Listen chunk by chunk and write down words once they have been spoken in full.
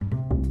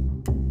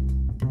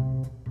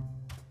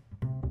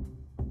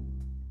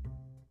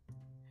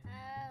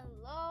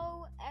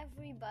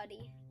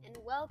everybody, and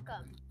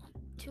welcome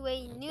to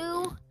a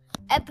new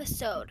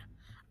episode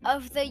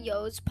of the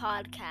Yo's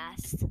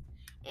podcast.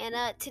 And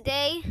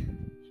today,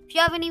 if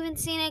you haven't even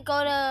seen it,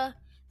 go to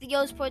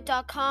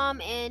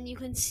theyosport.com and you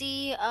can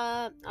see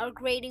our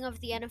grading of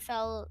the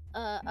NFL,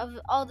 of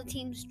all the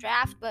teams'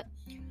 draft. But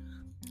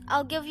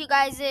I'll give you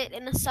guys it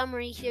in a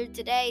summary here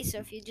today, so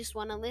if you just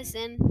want to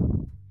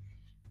listen,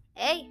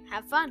 hey,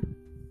 have fun.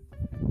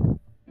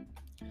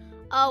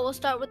 We'll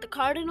start with the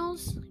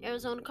Cardinals,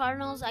 Arizona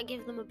Cardinals. I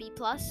give them a B+.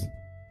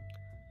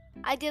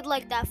 I did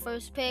like that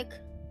first pick.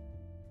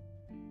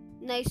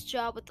 Nice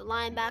job with the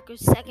linebackers.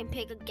 Second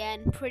pick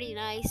again, pretty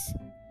nice.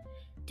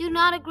 Do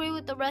not agree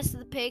with the rest of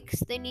the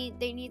picks. They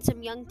need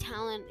some young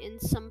talent in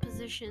some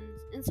positions,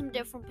 in some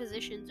different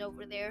positions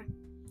over there.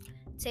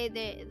 Say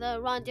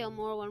the Rondale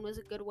Moore one was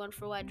a good one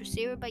for wide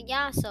receiver, but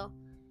yeah. So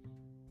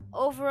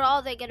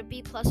overall, they get a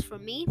B+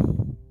 from me.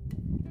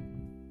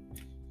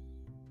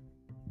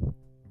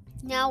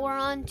 Now we're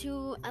on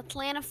to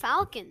Atlanta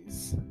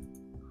Falcons.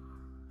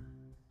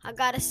 I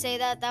gotta say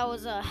that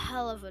was a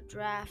hell of a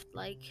draft.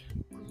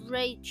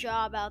 Great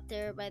job out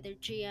there by their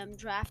GM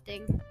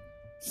drafting.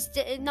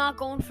 Not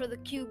going for the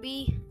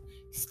QB,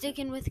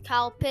 sticking with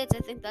Kyle Pitts.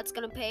 I think that's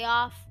gonna pay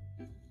off.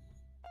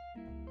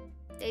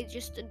 They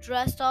just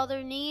addressed all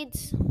their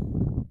needs.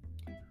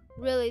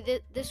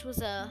 Really, this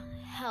was a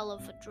hell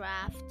of a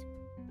draft.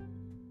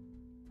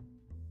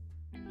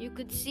 You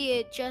could see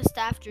it just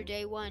after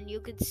day one.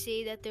 You could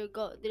see that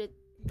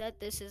that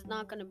this is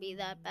not gonna be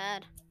that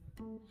bad.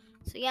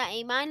 So yeah,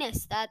 A-.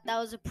 That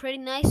was a pretty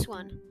nice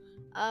one.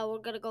 We're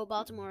gonna go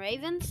Baltimore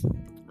Ravens.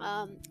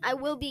 I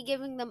will be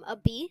giving them a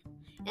B,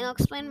 and I'll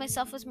explain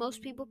myself as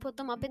most people put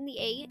them up in the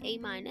A-.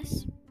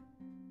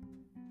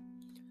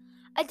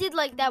 I did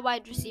like that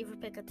wide receiver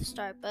pick at the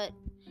start, but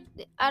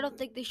I don't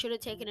think they should have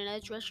taken an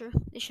edge rusher.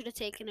 They should have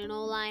taken an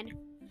O-line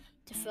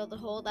to fill the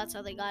hole. That's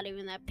how they got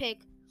even that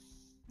pick.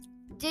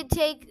 Did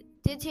take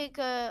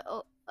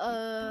a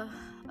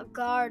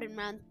guard in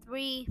round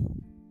 3.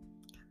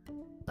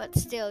 But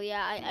still,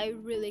 yeah, I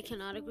really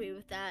cannot agree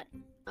with that.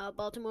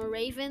 Baltimore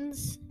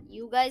Ravens,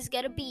 you guys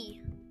get a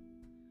B.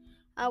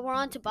 We're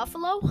on to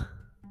Buffalo,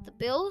 the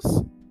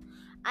Bills.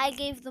 I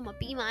gave them a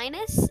B-,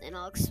 and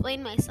I'll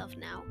explain myself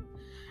now.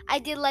 I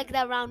did like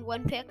that round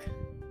 1 pick.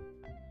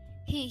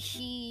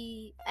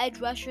 He edge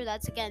rusher,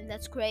 that's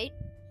great.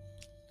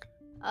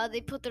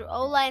 They put their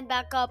O-line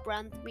back up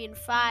round 3 and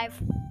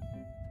 5.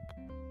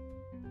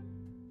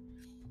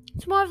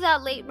 It's more of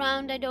that late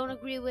round I don't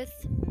agree with.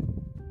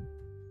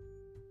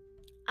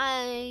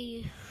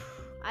 I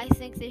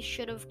think they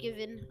should have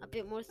given a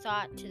bit more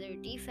thought to their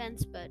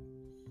defense, but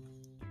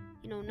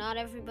not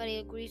everybody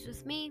agrees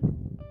with me,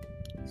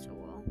 so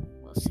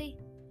we'll see.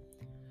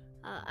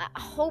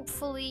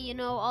 Hopefully,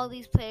 all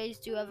these players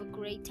do have a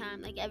great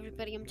time. Like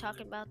everybody I'm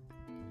talking about.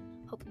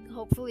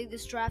 Hopefully,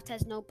 this draft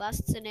has no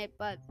busts in it.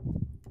 But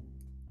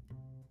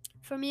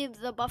for me,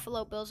 the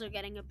Buffalo Bills are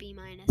getting a B-.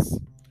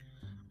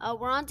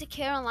 We're on to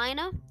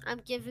Carolina. I'm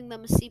giving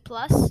them a C+.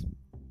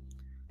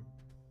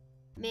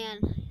 Man,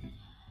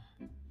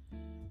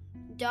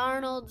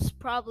 Darnold's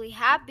probably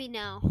happy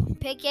now.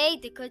 Pick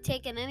 8, they could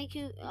take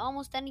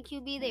almost any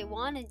QB they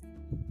wanted.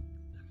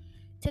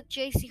 Took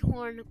J.C.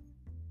 Horn.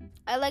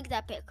 I like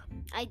that pick.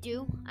 I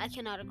do. I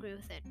cannot agree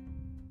with it.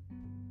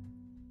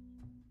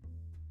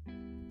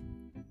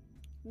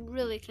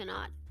 Really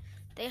cannot.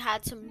 They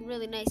had some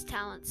really nice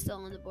talent still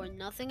on the board.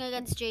 Nothing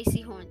against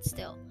J.C. Horn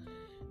still.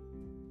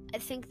 I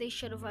think they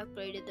should have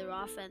upgraded their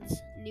offense.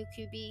 New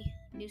QB,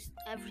 new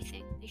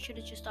everything. They should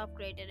have just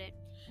upgraded it.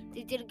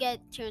 They did get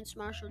Terrence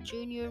Marshall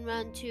Jr. in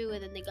round 2,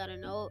 and then they got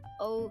and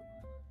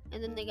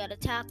then they got a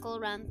tackle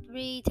round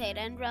 3, tight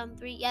end round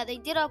 3. Yeah, they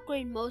did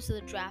upgrade most of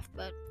the draft,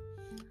 but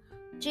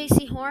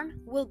J.C.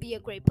 Horn will be a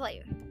great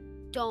player.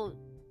 Don't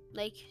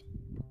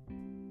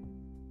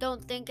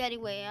think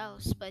anyway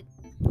else, but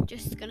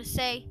just gonna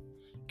say,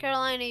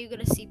 Carolina, you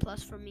get a C+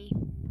 from me.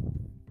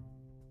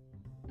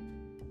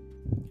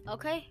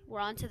 Okay,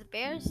 we're on to the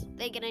Bears.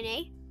 They get an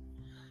A.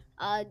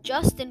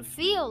 Justin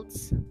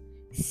Fields,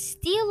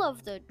 steal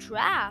of the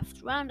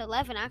draft, round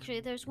 11. Actually,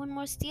 there's one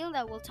more steal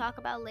that we'll talk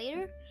about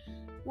later.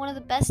 One of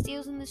the best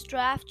steals in this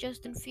draft,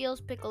 Justin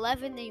Fields, pick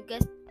 11. Then you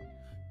get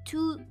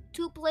two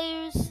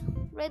players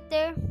right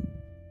there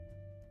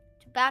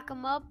to back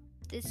him up.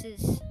 This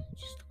is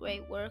just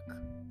great work.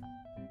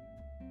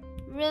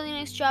 Really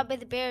nice job by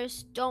the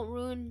Bears. Don't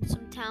ruin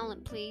some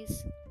talent,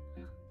 please.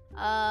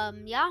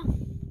 Yeah.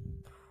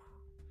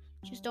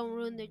 Just don't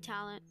ruin their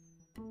talent.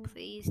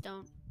 Please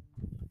don't.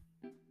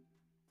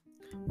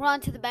 We're on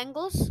to the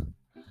Bengals.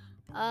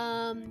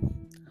 A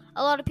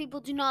lot of people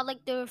do not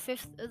like their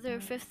fifth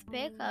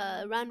pick,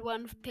 round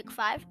 1, pick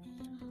 5.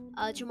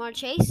 Jamar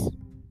Chase.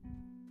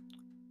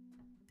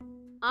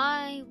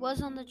 I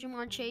was on the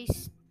Jamar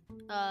Chase.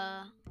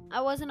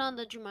 I wasn't on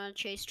the Jamar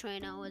Chase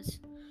train. I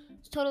was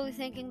totally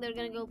thinking they're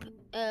gonna go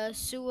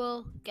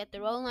Sewell, get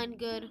their O-line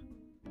good.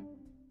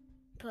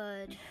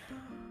 But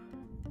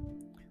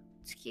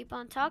let's keep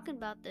on talking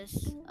about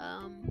this.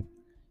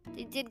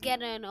 They did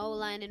get an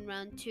O-line in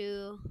round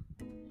 2.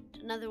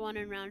 another one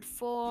in round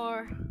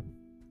 4.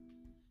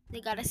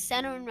 They got a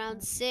center in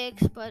round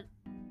 6, but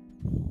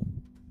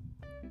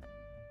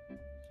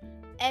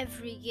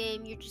every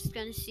game you're just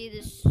gonna see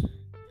this.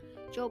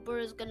 Joe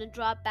Burrow's gonna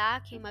drop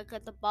back. He might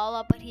get the ball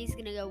up, but he's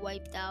gonna get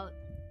wiped out.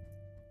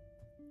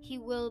 He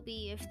will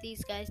be if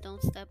these guys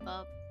don't step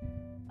up.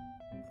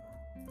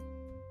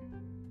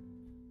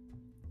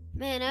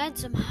 Man, I had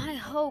some high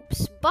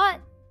hopes, but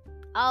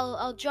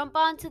I'll jump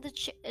onto the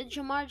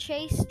Jamar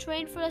Chase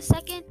train for a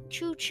second.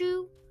 Choo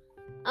choo.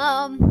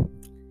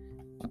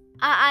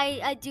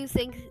 I do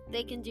think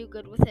they can do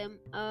good with him.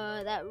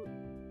 That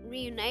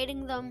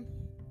reuniting them,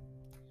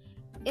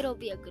 it'll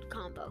be a good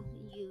combo.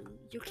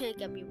 You can't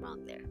get me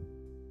wrong there.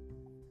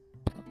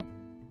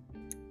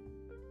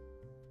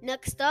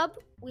 Next up,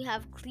 we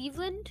have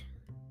Cleveland.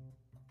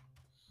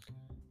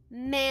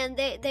 Man,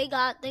 they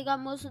got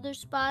most of their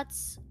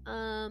spots.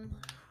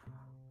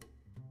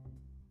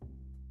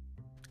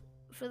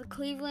 For the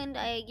Cleveland,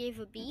 I gave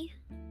a B,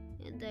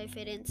 and if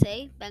I didn't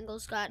say,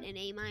 Bengals got an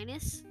A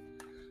minus.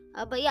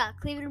 But yeah,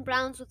 Cleveland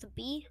Browns with a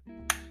B.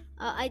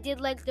 I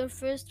did like their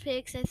first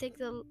picks. I think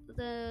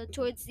the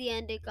towards the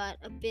end it got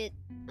a bit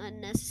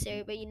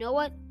unnecessary. But you know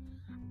what?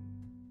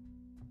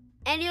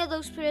 Any of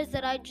those players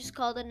that I just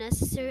called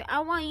unnecessary, I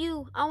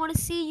want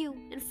to see you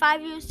in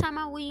 5 years' time.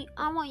 I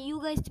want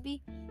you guys to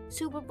be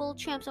Super Bowl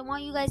champs. I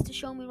want you guys to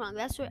show me wrong.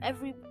 That's for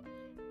every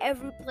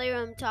player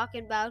I'm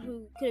talking about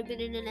who could have been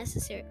an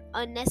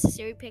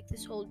unnecessary pick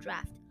this whole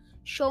draft.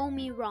 Show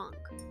me wrong.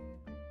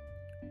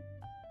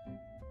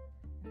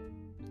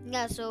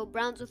 Yeah, so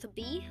Browns with a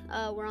B.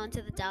 We're on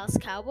to the Dallas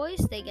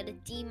Cowboys. They get a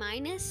D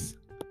minus.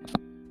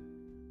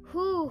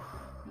 Whew.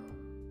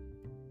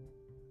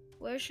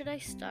 Where should I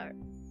start?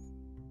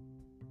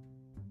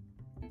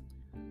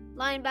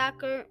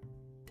 Linebacker.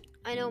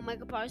 I know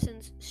Micah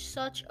Parsons,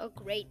 such a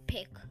great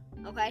pick,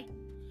 okay?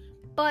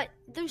 But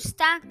they're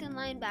stacked in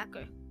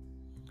linebacker.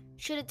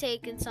 Should have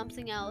taken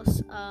something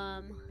else.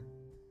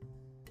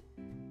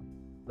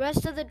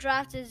 Rest of the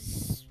draft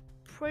is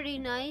pretty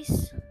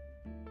nice.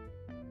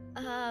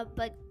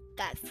 But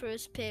that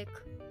first pick.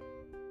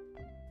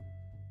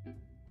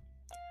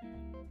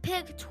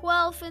 Pick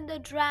 12 in the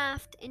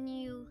draft, and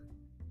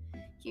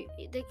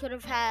they could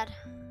have had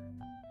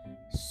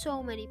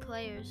so many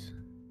players.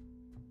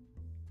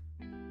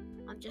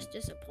 I'm just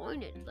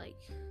disappointed,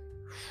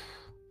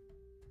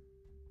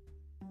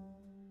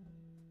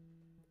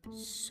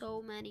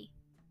 so many.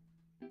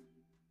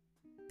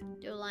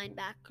 Their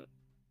linebacker.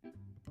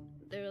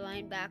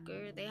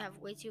 They have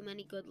way too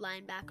many good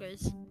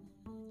linebackers.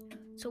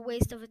 It's a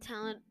waste of a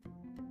talent.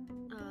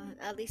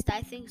 At least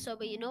I think so.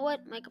 But you know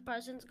what? Micah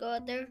Parsons, go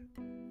out there.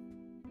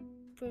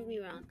 Prove me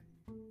wrong.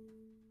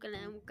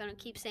 I'm gonna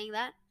keep saying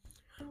that.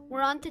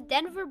 We're on to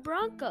Denver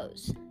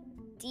Broncos.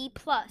 D+.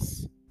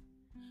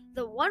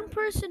 The one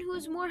person who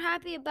is more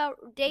happy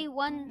about day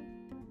 1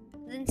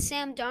 than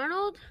Sam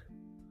Darnold?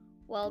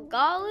 Well,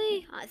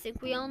 golly, I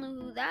think we all know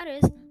who that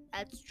is.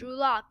 That's Drew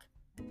Lock.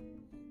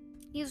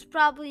 He was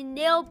probably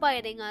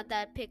nail-biting on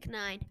that pick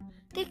 9.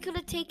 They could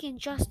have taken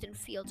Justin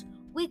Fields.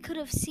 We could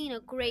have seen a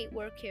great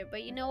work here,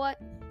 but you know what?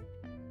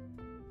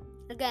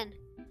 Again,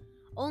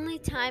 only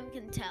time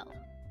can tell.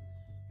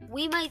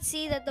 We might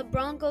see that the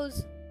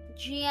Broncos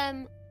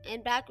GM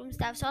and backroom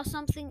staff saw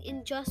something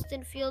in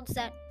Justin Fields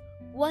that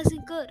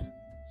wasn't good.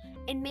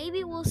 And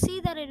maybe we'll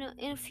see that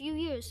in a few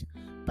years.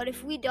 But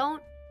if we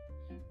don't,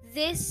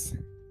 this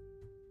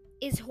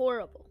is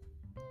horrible.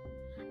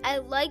 I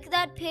like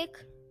that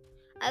pick.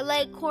 I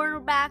like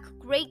cornerback,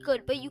 great,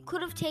 good. But you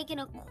could have taken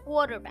a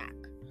quarterback,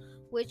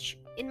 which,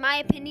 in my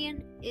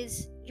opinion,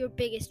 is your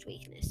biggest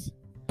weakness.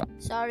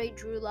 Sorry,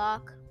 Drew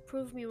Lock.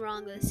 Prove me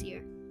wrong this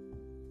year.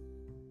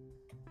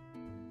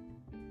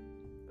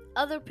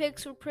 Other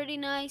picks were pretty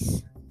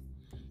nice.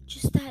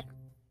 Just that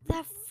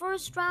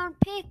first round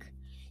pick.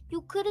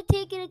 You could have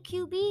taken a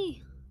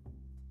QB.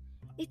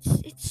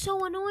 It's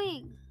so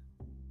annoying.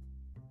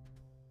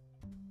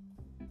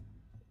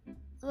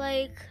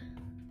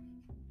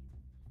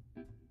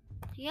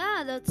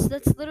 Yeah, that's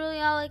literally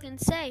all I can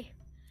say.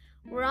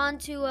 We're on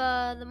to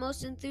the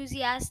most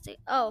enthusiastic.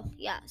 Oh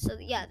yeah, so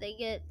yeah,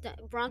 the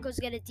Broncos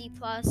get a D+.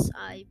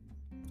 I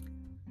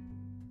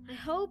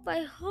hope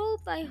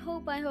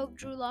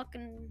Drew Lock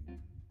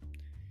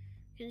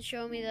can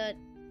show me that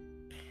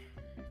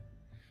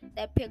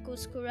pick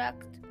was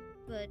correct.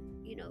 But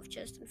if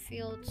Justin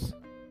Fields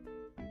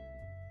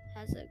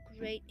has a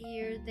great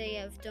year, they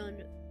have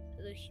done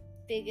the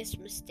biggest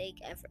mistake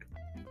ever.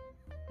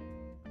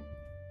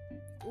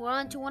 We're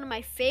on to one of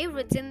my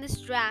favorites in this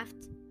draft.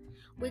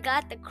 We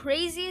got the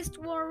craziest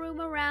war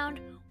room around.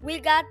 We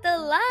got the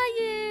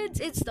Lions.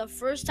 It's the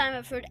first time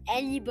I've heard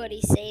anybody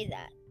say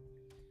that.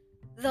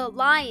 The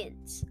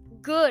Lions.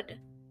 Good.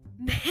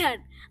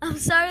 Man, I'm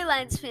sorry,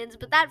 Lions fans,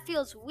 but that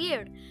feels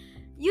weird.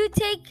 You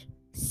take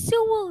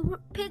Sewell,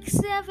 pick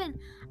 7.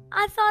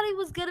 I thought he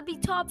was going to be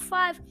top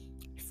 5.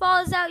 He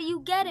falls out,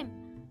 you get him.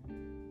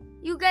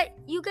 You get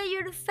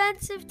your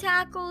defensive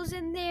tackles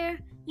in there.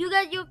 You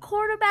got your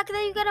cornerback, and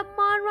then you got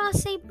Amon-Ra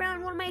St.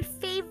 Brown, one of my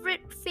favorite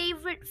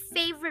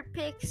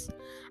picks.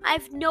 I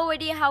have no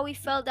idea how he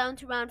fell down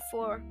to round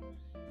 4.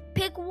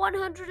 Pick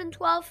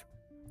 112.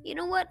 You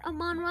know what,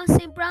 Amon-Ra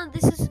St. Brown,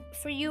 this is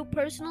for you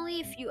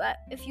personally. If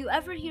you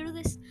ever hear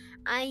this,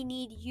 I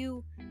need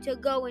you to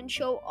go and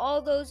show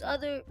all those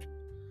other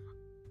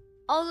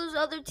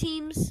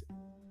teams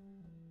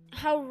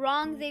how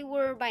wrong they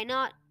were by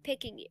not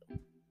picking you.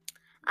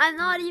 I'm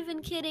not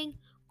even kidding.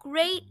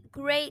 Great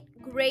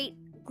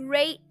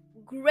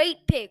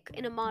pick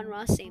in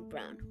Amon-Ra St.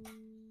 Brown.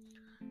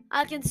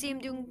 I can see him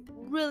doing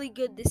really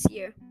good this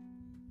year.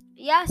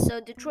 Yeah, so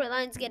Detroit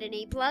Lions get an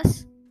A+.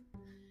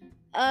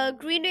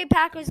 Green Bay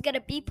Packers get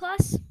a B+.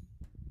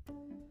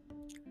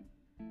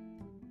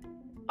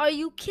 Are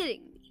you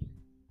kidding me?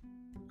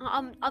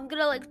 I'm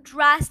gonna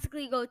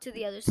drastically go to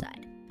the other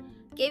side.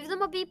 Gave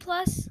them a B+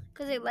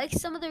 because I like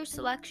some of their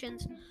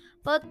selections,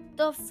 but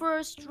the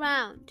first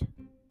round,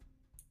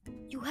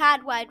 you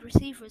had wide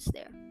receivers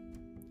there.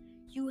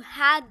 You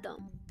had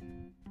them,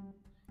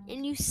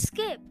 and you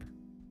skip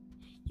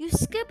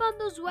on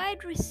those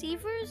wide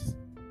receivers.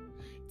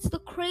 It's the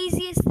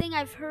craziest thing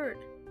I've heard.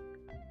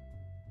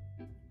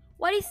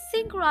 Why do you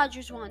think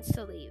Rodgers wants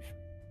to leave?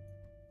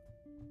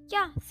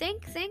 Yeah,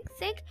 think.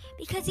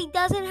 Because he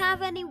doesn't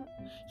have any.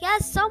 He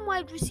has some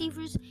wide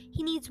receivers.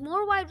 He needs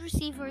more wide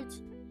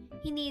receivers.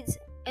 He needs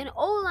an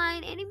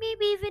O-line, and he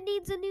maybe even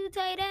needs a new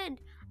tight end.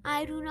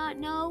 I do not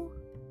know.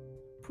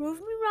 Prove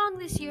me wrong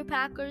this year,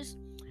 Packers.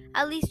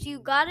 At least you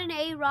got an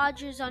A.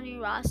 Rodgers on your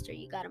roster.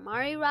 You got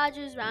Amari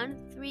Rodgers, round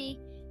 3,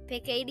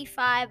 pick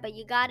 85, but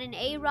you got an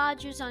A.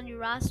 Rodgers on your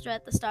roster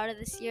at the start of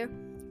this year.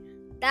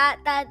 That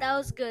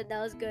was good.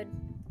 That was good.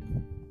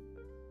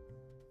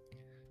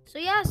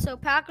 So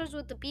Packers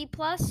with the B+.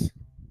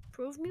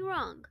 Prove me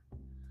wrong.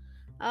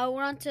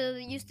 We're on to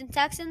the Houston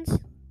Texans.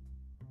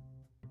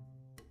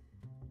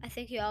 I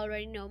think you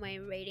already know my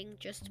rating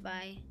just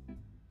by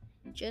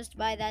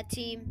that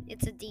team.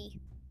 It's a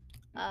D.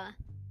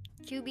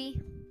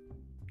 QB.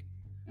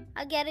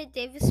 I get it,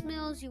 Davis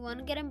Mills. You want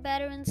to get him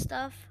better and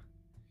stuff.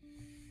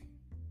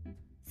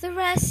 The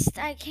rest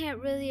I can't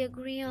really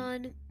agree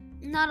on.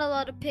 Not a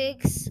lot of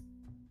picks.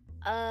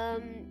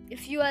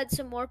 If you had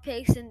some more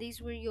picks and these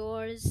were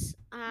yours,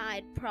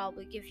 I'd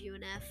probably give you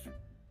an F.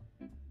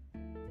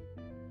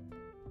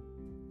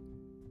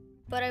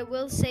 But I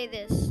will say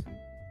this.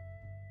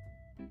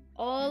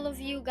 All of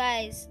you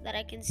guys that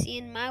I can see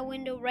in my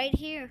window right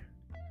here,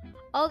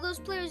 all those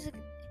players,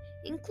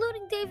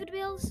 including David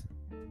Mills,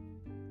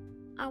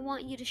 I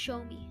want you to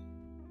show me.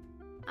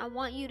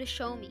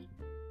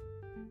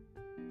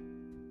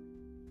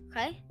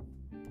 Okay?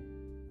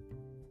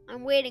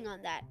 I'm waiting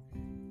on that.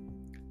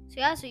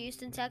 So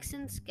Houston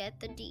Texans get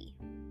the D.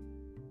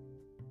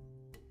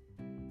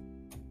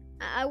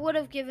 I would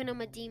have given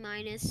him a D-,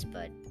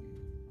 but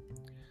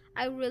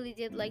I really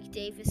did like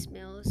Davis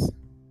Mills.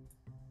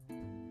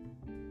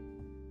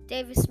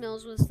 Davis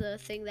Mills was the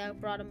thing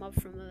that brought him up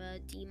from a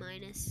D-.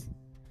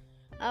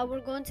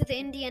 We're going to the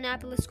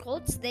Indianapolis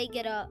Colts. They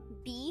get a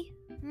B-.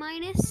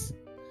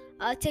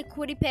 Take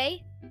Kwity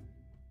Paye.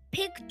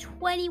 Pick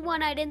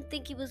 21. I didn't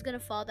think he was going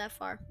to fall that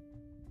far.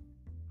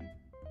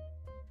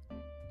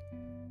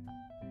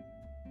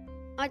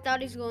 I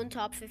thought he's going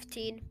top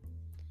 15.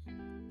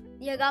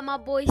 You got my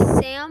boy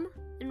Sam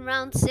in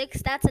round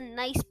 6. That's a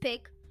nice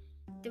pick.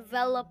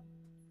 Development.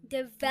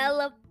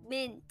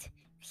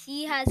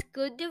 He has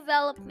good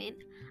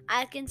development.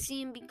 I can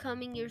see him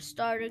becoming your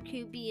starter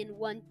QB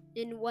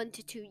in 1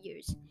 to 2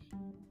 years.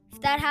 If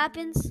that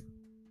happens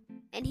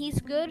and he's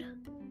good,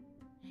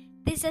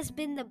 this has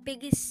been the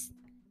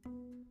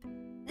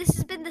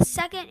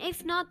second,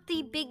 if not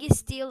the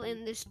biggest deal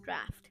in this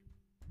draft.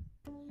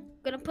 I'm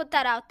gonna put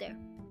that out there.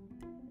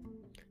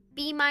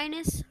 B-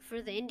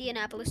 for the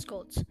Indianapolis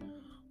Colts.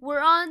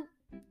 We're on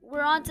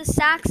to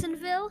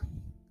Saxonville.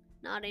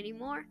 Not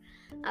anymore.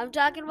 I'm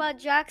talking about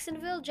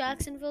Jacksonville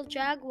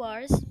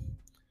Jaguars.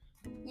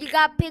 You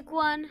got pick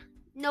 1.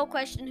 No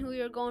question who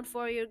you're going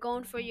for. You're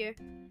going for your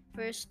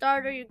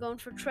starter. You're going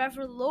for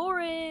Trevor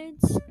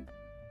Lawrence.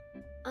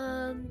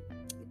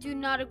 Do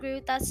not agree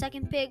with that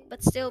second pick,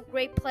 but still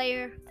great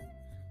player.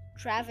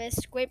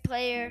 Travis, great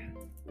player.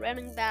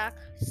 Running back.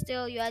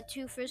 Still, you had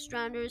 2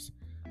 first-rounders.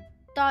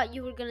 Thought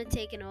you were going to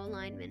take an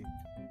O-lineman.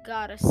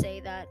 Gotta say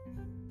that.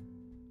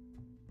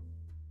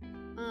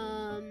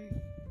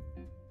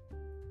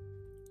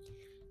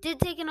 Did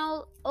take an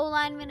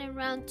O-lineman in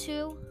round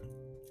 2.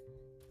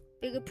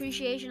 Big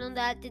appreciation on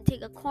that. Did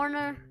take a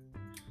corner.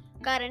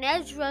 Got an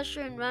edge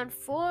rusher in round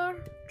 4.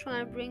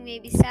 Trying to bring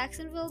maybe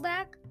Saxonville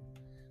back.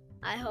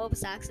 I hope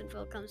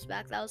Saxonville comes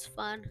back. That was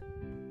fun.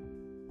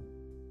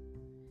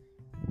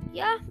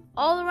 Yeah,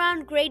 all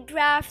around great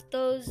draft.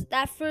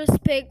 That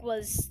first pick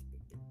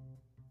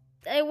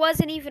it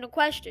wasn't even a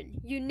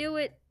question. You knew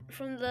it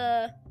from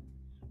the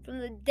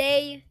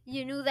day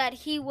you knew that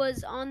he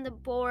was on the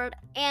board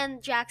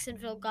and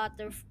Jacksonville got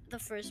the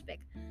first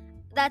pick.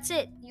 That's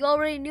it. You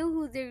already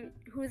knew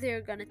who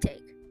they're gonna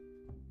take.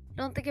 I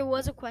don't think it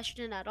was a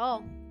question at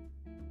all.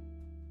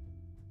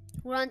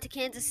 We're on to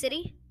Kansas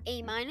City.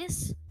 A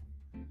minus.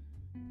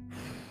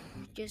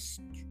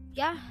 Just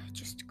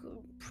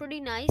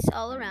pretty nice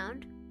all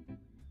around.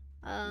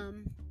 I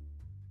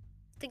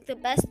think the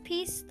best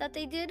piece that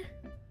they did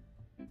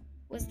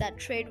was that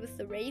trade with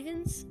the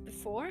Ravens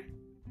before.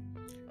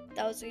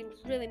 That was a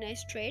really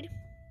nice trade.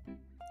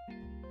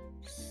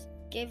 Just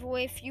gave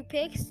away a few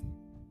picks.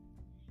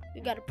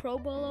 We got a Pro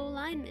Bowl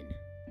lineman.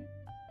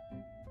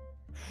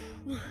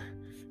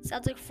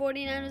 Sounds like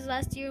 49ers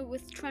last year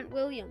with Trent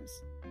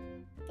Williams.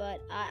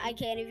 But I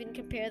can't even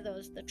compare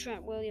those. The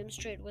Trent Williams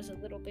trade was a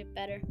little bit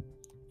better.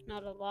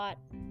 Not a lot.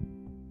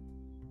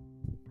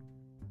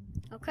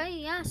 Okay,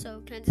 yeah,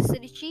 so Kansas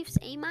City Chiefs,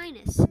 A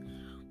minus.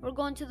 We're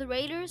going to the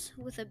Raiders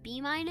with a B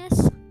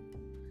minus.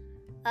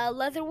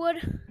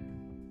 Leatherwood,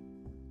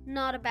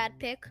 not a bad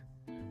pick.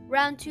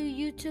 Round 2,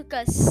 you took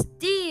a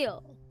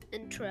steal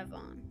in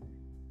Trevon.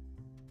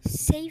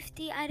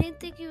 Safety, I didn't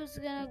think he was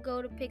going to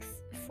go to pick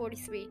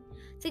 43.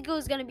 I think it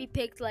was going to be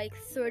picked like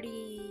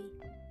 30,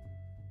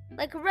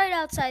 like right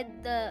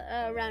outside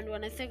the round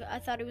 1. I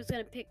thought he was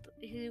going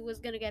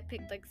to get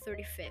picked like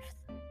 35th.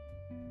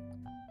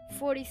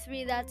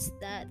 43,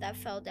 that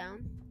fell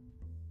down.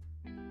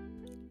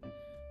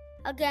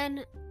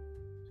 Again,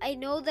 I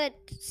know that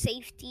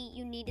safety,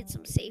 you needed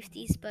some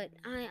safeties, but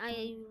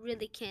I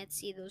really can't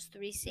see those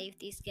 3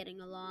 safeties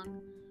getting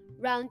along.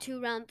 Round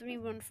 2, round 3,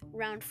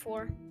 round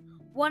 4.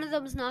 One of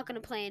them is not going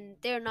to play, and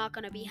they're not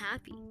going to be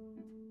happy.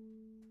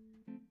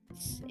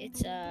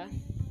 It's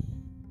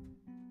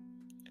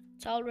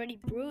already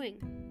brewing.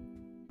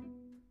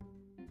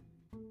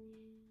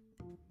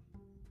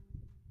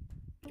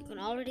 You can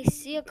already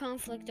see a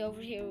conflict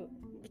over here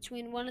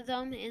between one of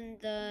them and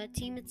the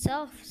team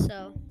itself,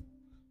 so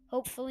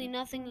hopefully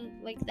nothing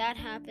like that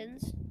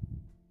happens.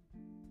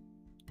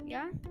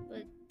 Yeah,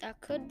 but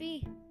that could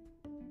be.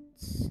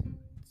 It's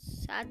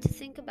sad to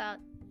think about.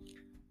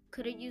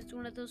 Could have used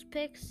one of those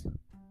picks.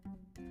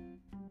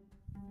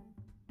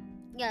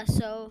 Yeah,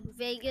 so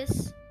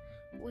Vegas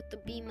with the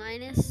B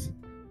minus.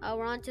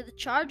 We're on to the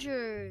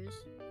Chargers.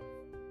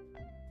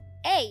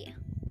 A.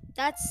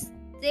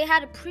 They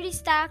had a pretty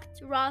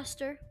stacked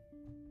roster.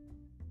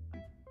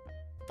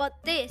 But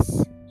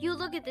you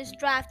look at this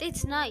draft,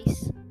 it's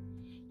nice.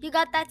 You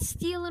got that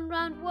steal in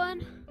round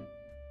 1.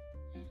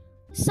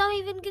 Some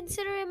even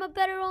consider him a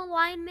better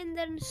lineman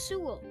than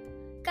Sewell.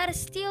 Got a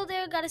steal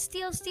there, got a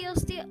steal.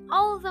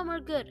 All of them are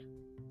good.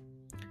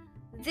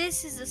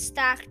 This is a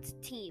stacked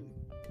team,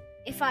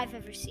 if I've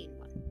ever seen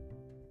one.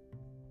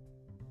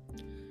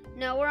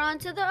 Now we're on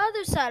to the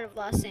other side of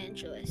Los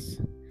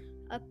Angeles.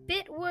 A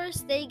bit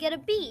worse, they get a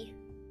B.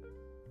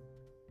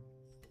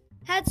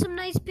 Had some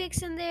nice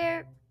picks in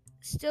there.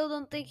 Still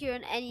don't think you're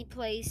in any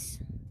place.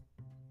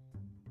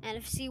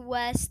 NFC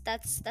West,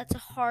 that's a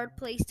hard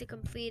place to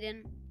compete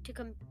in.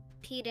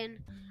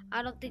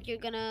 I don't think you're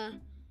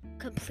gonna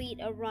complete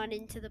a run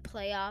into the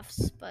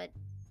playoffs, but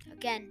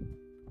again,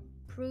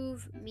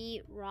 prove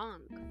me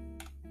wrong.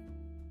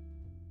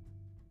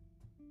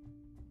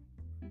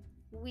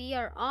 We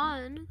are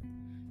on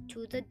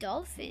to the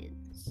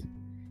Dolphins.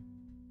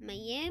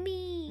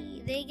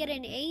 Miami, they get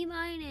an A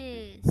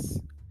minus.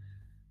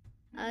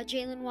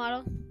 Jalen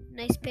Waddle,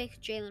 nice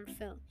pick. Jalen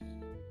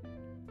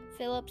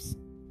Phillips,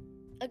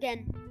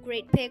 again,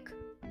 great pick.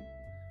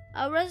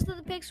 Rest of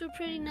the picks were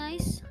pretty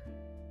nice.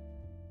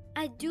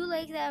 I do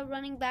like that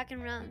running back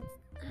in round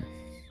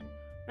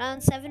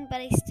 7,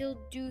 but I still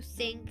do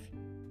think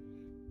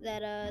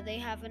that they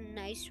have a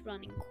nice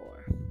running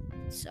core.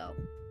 So,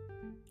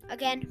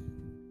 again,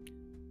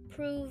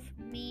 prove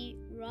me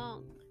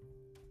wrong.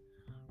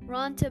 We're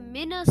on to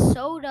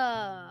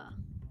Minnesota.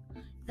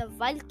 The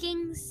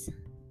Vikings.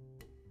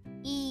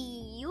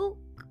 Eek.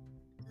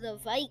 The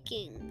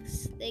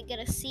Vikings. They get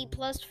a C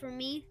plus for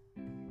me.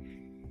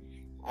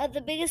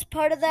 The biggest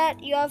part of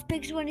that, you have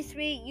pick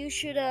 23. You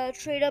should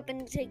trade up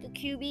and take a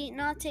QB,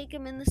 not take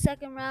him in the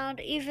second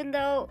round. Even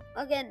though,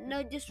 again,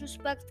 no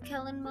disrespect to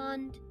Kellen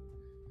Mond.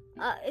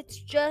 It's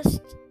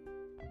just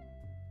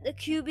the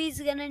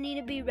QB's gonna need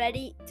to be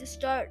ready to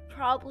start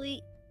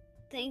probably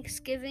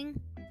Thanksgiving.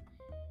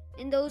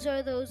 And those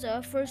are those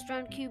first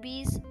round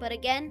QBs. But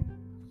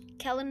again,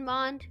 Kellen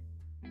Mond,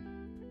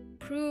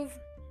 prove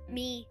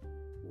me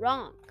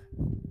wrong.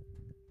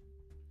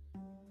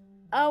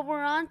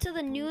 We're on to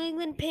the New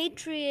England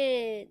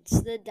Patriots,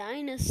 the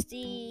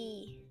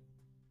dynasty.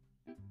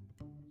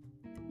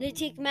 They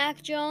take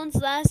Mac Jones.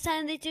 Last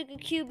time they took a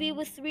QB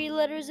with 3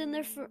 letters in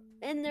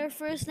their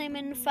first name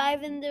and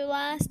 5 in their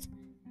last.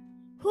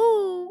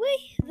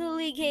 Hoo-wee, the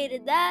league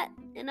hated that.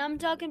 And I'm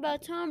talking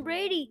about Tom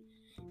Brady.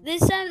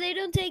 This time they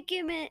don't take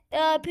him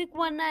at pick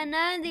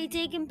 199, they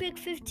take him pick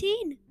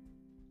 15.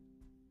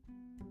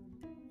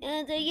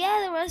 And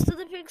the rest of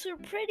the picks were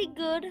pretty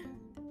good.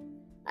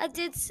 I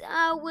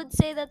would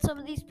say that some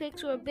of these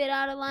picks were a bit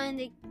out of line.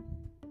 They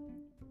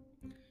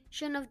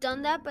shouldn't have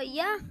done that, but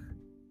yeah.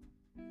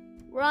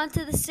 We're on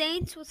to the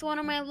Saints with one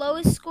of my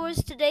lowest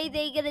scores today.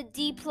 They get a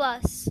D+.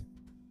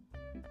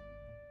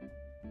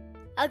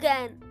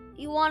 Again,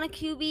 you want a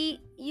QB,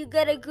 you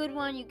get a good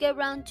one. You get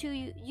round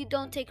 2, you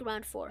don't take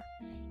round 4.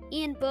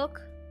 Ian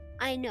Book,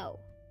 I know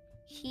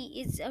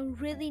he is a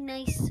really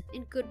nice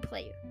and good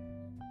player,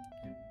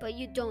 but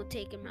you don't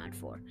take him round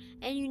 4.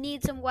 And you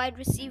need some wide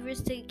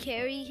receivers to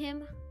carry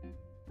him.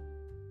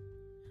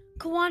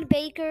 Kawan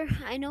Baker,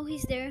 I know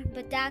he's there,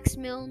 but Dax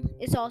Milne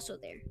is also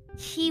there.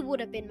 He would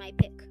have been my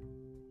pick.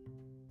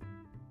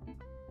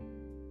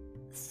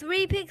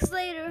 3 picks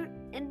later,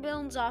 and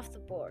Milne's off the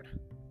board.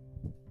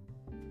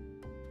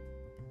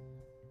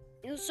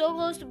 He was so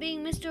close to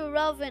being Mr.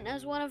 Irrelevant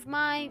as one of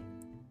my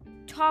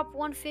top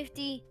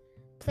 150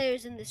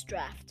 players in this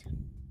draft.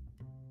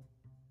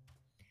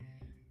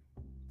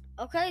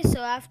 Okay, so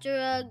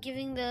after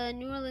giving the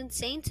New Orleans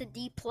Saints a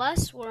D+,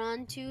 we're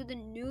on to the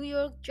New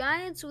York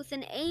Giants with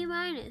an A-.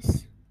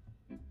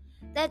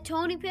 That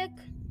Tony pick,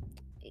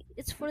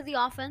 it's for the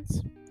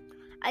offense.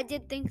 I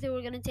did think they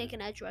were going to take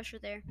an edge rusher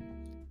there,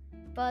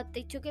 but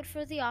they took it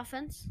for the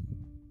offense.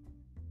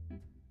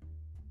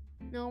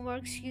 No more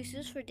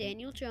excuses for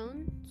Daniel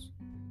Jones.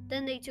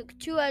 Then they took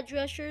 2 edge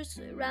rushers,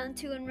 round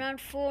 2 and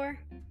round 4.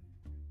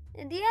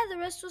 And yeah, the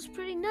rest was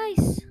pretty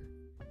nice.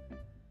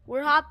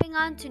 We're hopping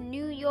on to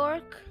New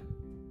York.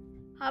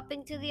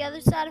 Hopping to the other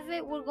side of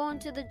it, we're going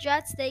to the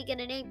Jets. They get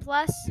an A+.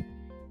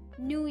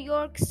 New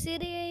York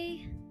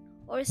City,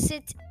 or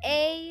Sit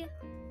A.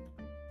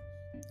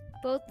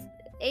 Both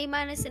A-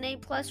 and A+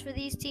 for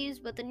these teams,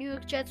 but the New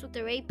York Jets with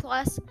their A+.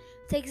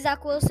 Take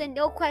Zach Wilson,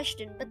 no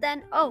question. But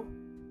then,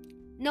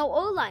 no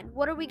O-line.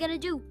 What are we going to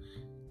do?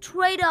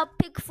 Trade up,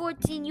 pick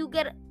 14, you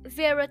get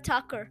Vera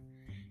Tucker.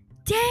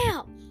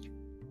 Damn!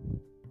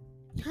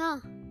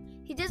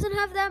 He doesn't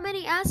have that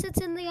many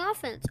assets in the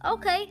offense.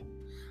 Okay,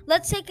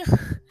 let's take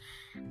a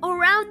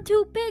round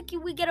 2 pick.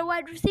 We get a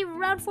wide receiver.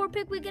 Round 4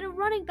 pick, we get a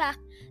running back.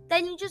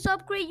 Then you just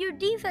upgrade your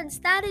defense.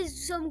 That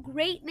is some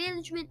great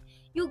management.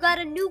 You got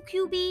a new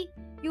QB.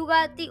 You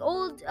got the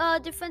old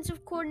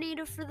defensive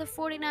coordinator for the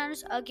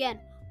 49ers. Again,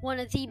 one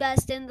of the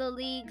best in the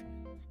league.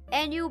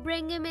 And you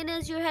bring him in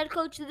as your head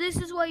coach. This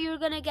is what you're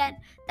going to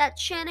get. That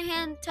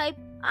Shanahan type.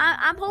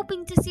 I'm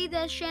hoping to see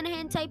the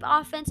Shanahan type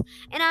offense.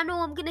 And I know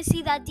I'm going to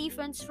see that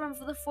defense from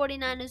the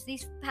 49ers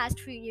these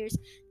past few years.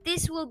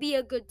 This will be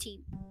a good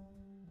team.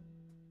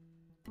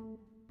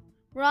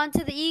 We're on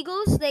to the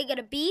Eagles. They get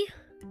a B.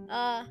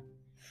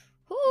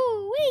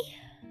 Whoo-wee.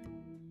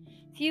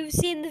 If you've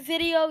seen the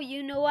video,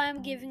 you know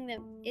I'm giving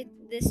them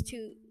this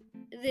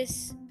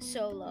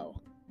so low.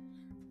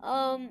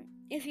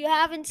 If you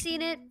haven't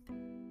seen it,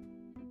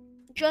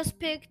 just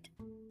picked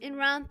in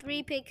round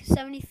 3, pick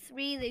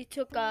 73. They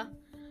took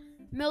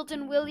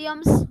Milton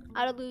Williams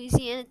out of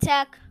Louisiana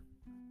Tech,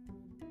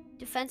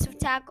 defensive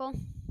tackle.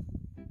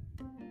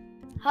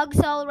 Hugs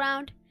all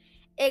around,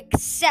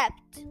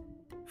 except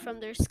from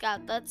their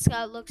scout. That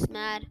scout looks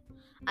mad.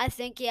 I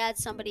think he had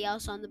somebody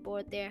else on the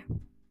board there.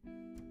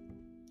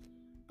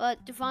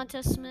 But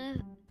Devontae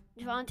Smith,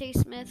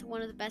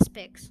 one of the best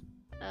picks.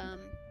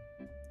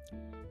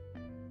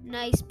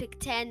 Nice pick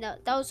 10.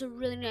 That was a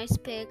really nice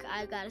pick,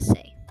 I gotta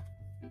say.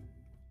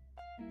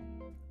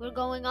 We're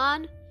going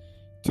on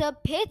to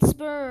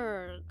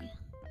Pittsburgh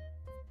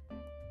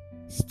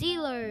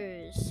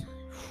Steelers.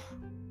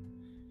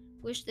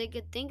 Wish they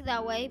could think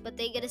that way, but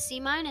they get a C-.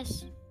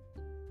 Najee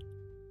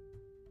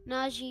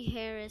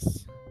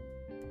Harris.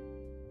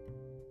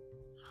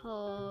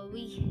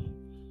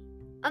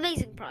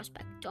 Amazing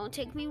prospect. Don't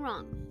take me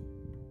wrong.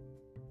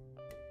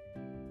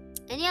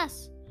 And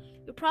yes,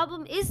 your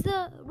problem is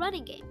the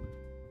running game.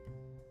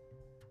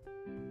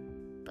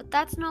 But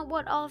that's not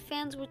what all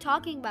fans were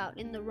talking about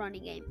in the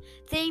running game.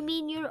 They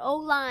mean your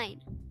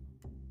O-line.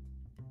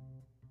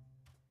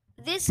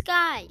 This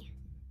guy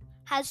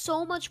has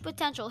so much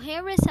potential.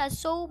 Harris has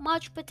so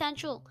much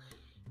potential.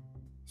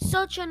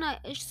 Such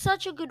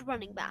a good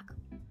running back.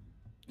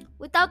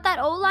 Without that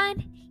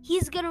O-line,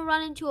 he's going to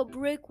run into a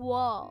brick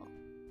wall.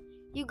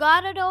 You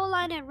got an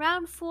O-line at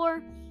round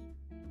 4.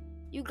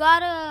 You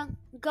got a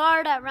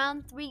guard at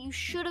round 3. You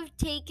should have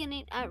taken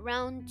it at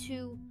round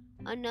 2,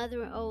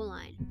 another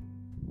O-line.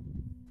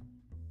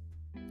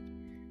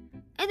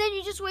 And then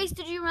you just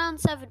wasted your round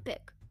 7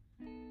 pick.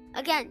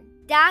 Again,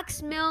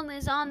 Dax Milne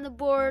is on the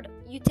board.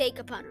 You take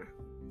a punter.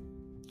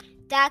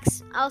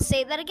 I'll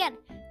say that again.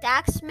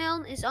 Dax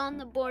Milne is on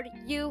the board.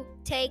 You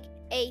take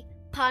a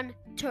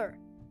punter.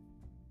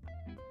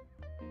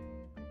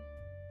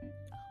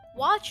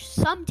 Watch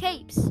some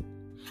tapes.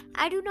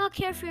 I do not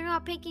care if you're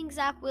not picking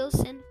Zach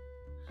Wilson.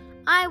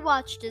 I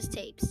watched his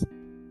tapes.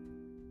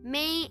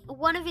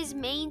 One of his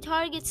main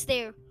targets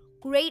there.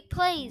 Great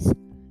plays.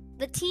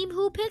 The team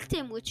who picked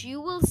him, which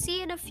you will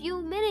see in a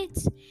few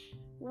minutes,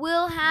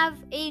 will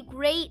have a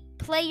great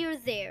player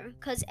there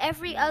because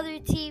every other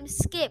team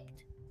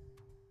skipped.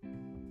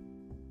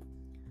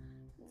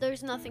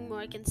 There's nothing more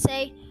I can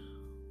say.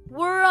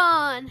 We're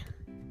on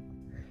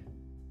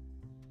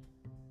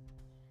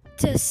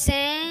to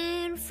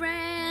San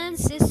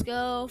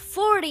Francisco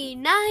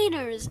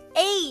 49ers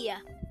A+.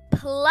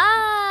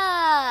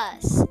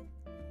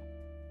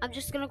 I'm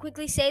just going to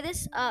quickly say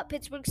this.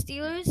 Pittsburgh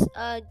Steelers,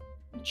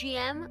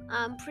 GM.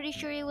 I'm pretty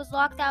sure he was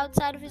locked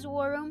outside of his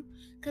war room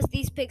because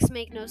these picks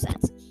make no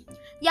sense.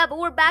 Yeah, but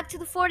we're back to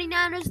the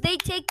 49ers. They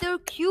take their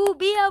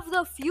QB of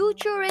the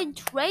future in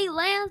Trey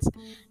Lance.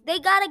 They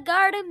got to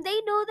guard him.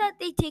 They know that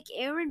they take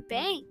Aaron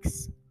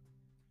Banks.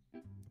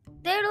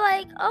 They're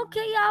like,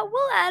 okay, yeah,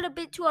 we'll add a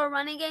bit to our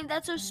running game.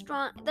 That's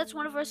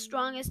one of our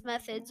strongest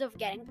methods of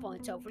getting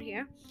points over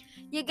here.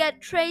 You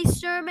get Trey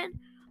Sermon,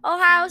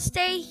 Ohio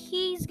State.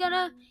 He's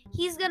gonna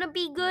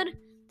be good.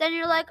 Then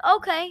you're like,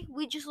 okay,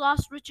 we just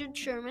lost Richard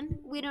Sherman.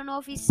 We don't know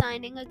if he's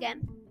signing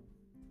again.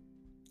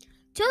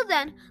 Till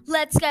then,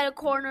 let's get a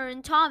corner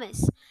in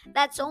Thomas.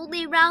 That's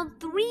only round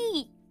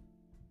 3.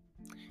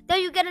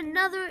 Then you get an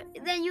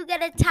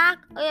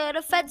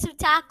offensive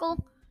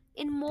tackle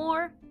in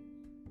Moore.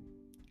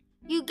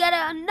 You get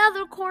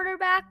another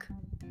cornerback.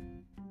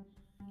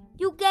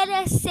 You get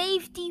a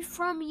safety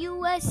from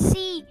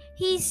USC.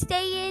 He's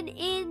staying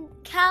in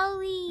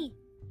Cali.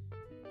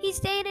 He's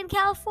staying in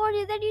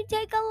California. Then you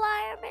take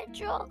Elijah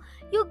Mitchell.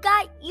 You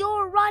got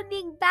your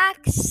running back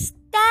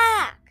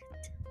stacked.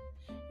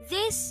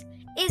 This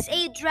is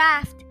a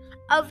draft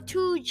of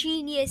 2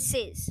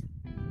 geniuses.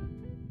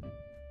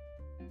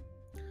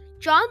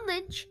 John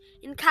Lynch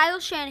and Kyle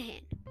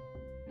Shanahan.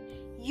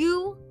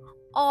 You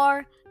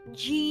are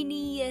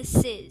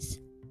geniuses.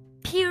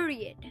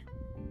 Period.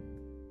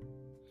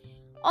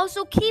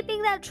 Also,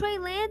 keeping that Trey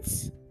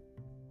Lance,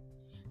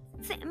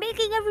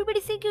 making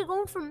everybody think you're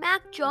going for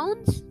Mac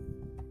Jones.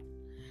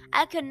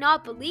 I could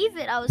not believe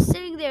it. I was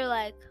sitting there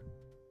like,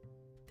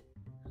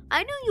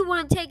 I knew you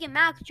weren't taking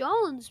Mac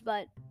Jones,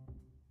 but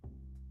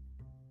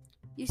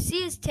you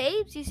see his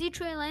tapes? You see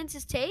Trey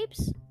Lance's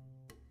tapes?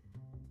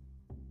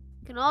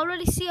 You can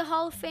already see a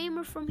Hall of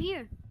Famer from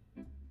here.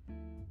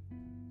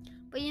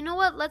 But you know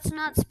what? Let's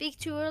not speak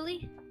too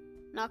early.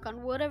 Knock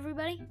on wood,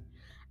 everybody.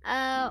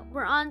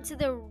 We're on to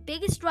the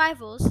biggest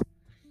rivals,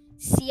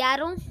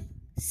 Seattle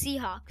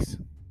Seahawks.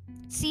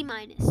 C-.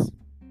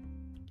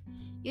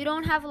 You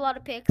don't have a lot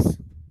of picks.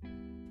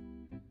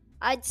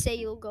 I'd say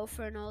you'll go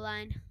for an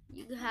O-line.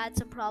 You had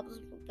some problems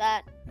with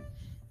that.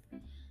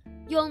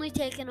 You only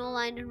take an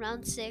O-line in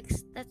round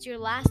 6. That's your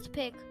last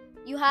pick.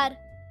 You had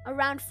a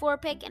round 4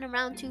 pick and a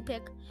round 2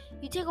 pick.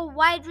 You take a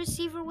wide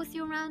receiver with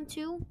your round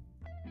 2?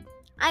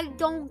 I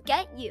don't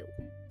get you.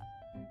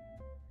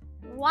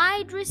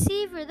 Wide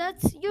receiver,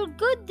 you're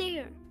good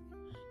there.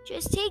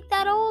 Just take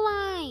that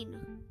O-line.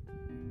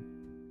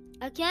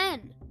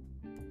 Again,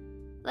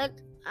 like,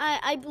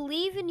 I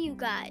believe in you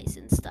guys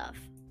and stuff.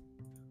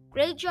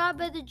 Great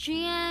job at the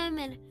GM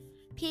and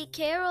Pete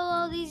Carroll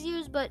all these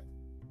years, but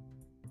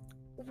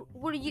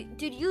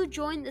did you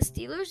join the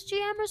Steelers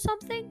GM or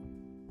something?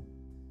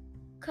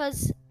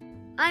 Because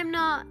I'm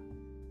not.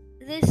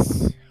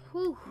 This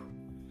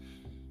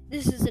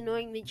is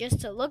annoying me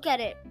just to look at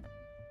it.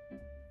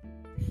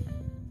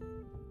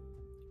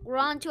 We're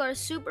on to our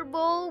Super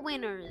Bowl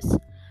winners.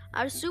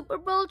 Our Super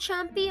Bowl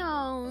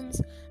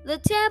champions, the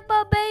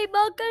Tampa Bay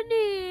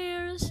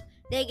Buccaneers.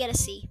 They get a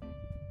C.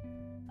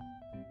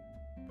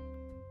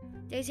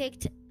 They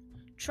take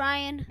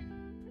Tryon,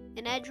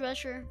 an edge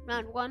rusher,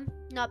 round 1.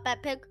 Not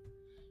bad pick.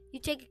 You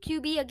take a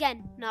QB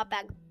again. Not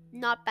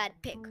bad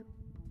pick.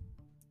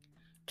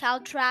 Cal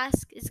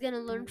Trask is going to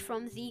learn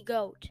from the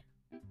GOAT.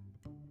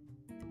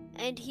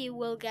 And he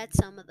will get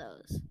some of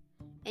those.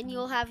 And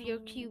you'll have your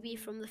QB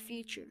from the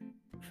future.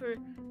 For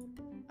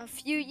a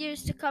few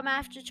years to come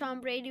after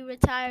Tom Brady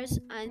retires.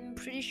 I'm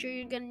pretty sure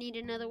you're going to need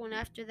another one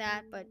after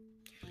that. But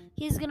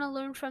he's going to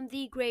learn from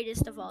the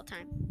greatest of all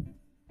time.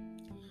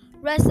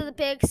 Rest of the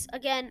picks,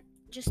 again,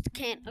 just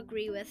can't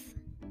agree with.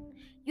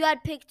 You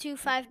had pick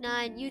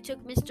 259. You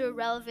took Mr.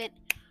 Irrelevant.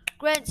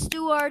 Grant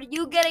Stewart,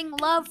 you getting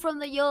love from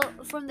the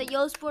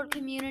Yo Sport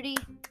community.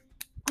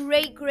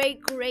 Great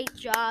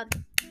job.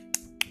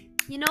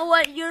 You know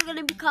what? You're going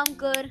to become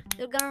good.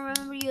 They're going to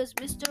remember you as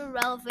Mr.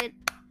 Irrelevant.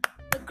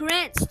 But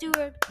Grant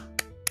Stewart,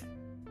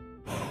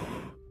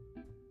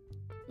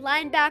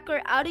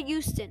 linebacker out of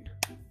Houston.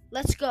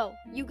 Let's go.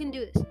 You can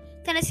do this.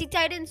 Tennessee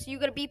Titans, you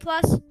got a B+.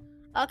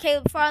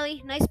 Caleb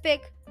Farley, nice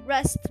pick.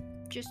 Rest,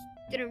 just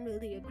didn't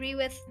really agree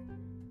with.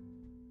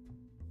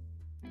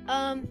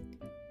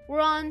 We're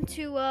on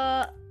to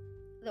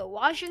the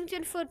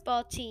Washington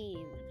football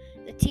team.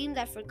 The team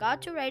that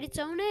forgot to write its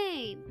own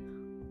name.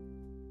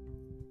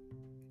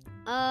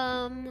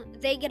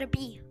 They get a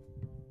B.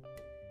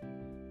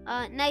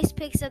 Nice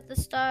picks at the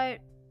start.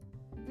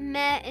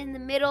 Meh in the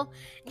middle.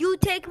 You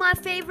take my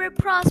favorite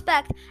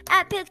prospect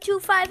at pick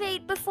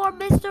 258 before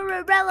Mr.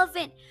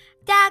 Irrelevant.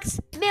 Dax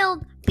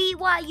Milne,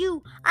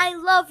 BYU. I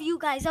love you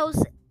guys. That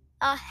was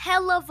a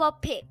hell of a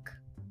pick.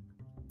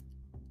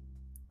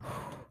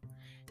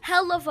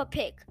 Hell of a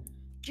pick.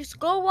 Just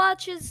go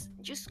watch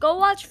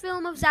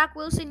film of Zach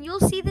Wilson. You'll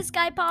see this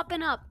guy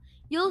popping up.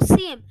 You'll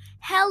see him.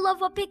 Hell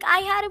of a pick. I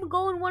had him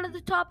going one of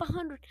the top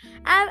 100.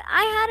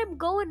 I had him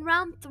going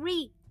round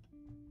 3.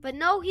 But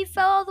no, he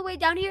fell all the way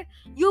down here.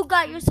 You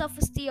got yourself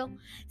a steal.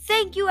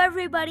 Thank you,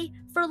 everybody,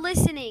 for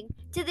listening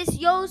to this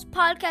Yo's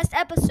podcast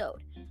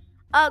episode.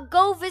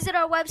 Go visit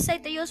our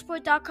website,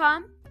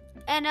 theyosport.com.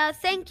 And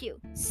thank you.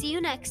 See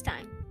you next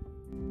time.